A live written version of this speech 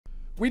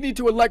We need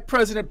to elect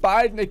President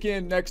Biden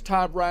again next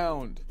time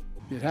round.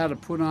 You'd have to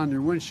put on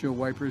your windshield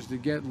wipers to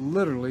get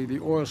literally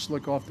the oil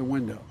slick off the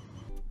window.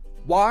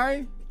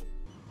 Why?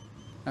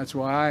 That's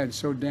why I and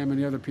so damn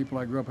many other people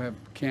I grew up have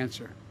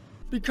cancer.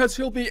 Because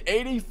he'll be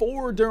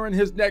 84 during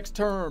his next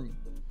term.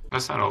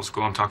 That's not old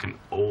school, I'm talking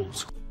old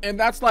school. And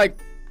that's like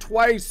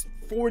twice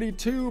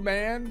 42,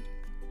 man.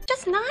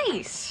 Just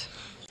nice.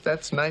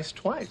 That's nice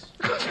twice.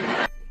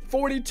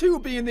 42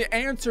 being the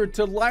answer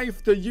to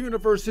life, the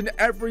universe, and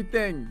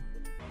everything.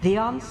 The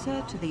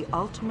answer to the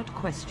ultimate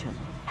question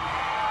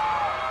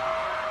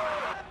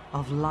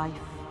of life,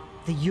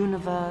 the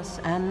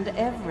universe, and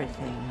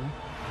everything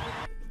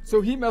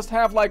So he must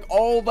have like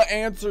all the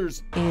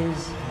answers.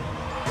 is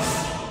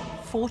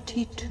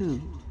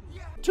 42.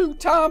 2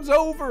 times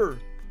over.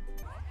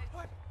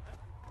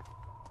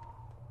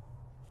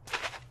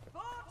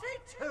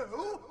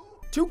 42?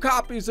 2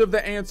 copies of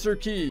the answer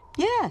key.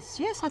 Yes,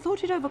 I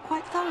thought it over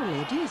quite thoroughly.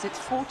 It is, it's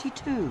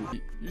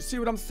 42. You see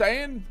what I'm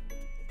saying?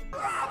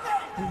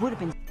 It would have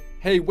been.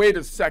 Hey, wait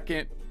a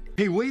second.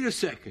 Hey, wait a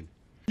second.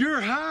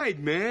 You're Hyde,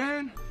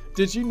 man.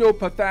 Did you know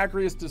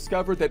Pythagoras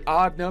discovered that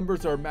odd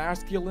numbers are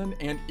masculine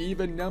and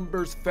even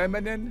numbers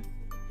feminine?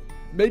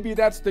 Maybe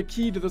that's the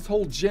key to this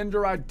whole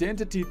gender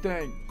identity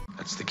thing.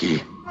 That's the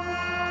key.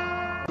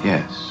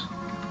 Yes.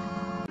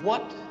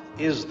 What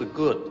is the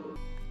good?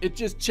 It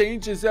just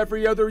changes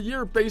every other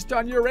year based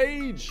on your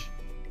age.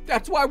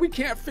 That's why we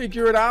can't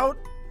figure it out.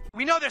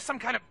 We know there's some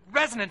kind of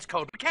resonance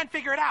code. We can't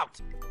figure it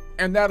out.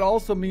 And that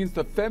also means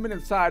the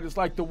feminine side is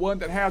like the one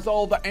that has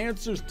all the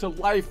answers to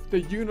life, the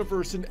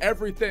universe, and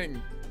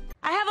everything.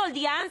 I have all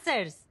the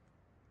answers.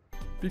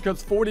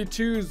 Because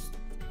 42's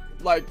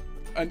like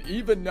an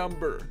even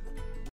number.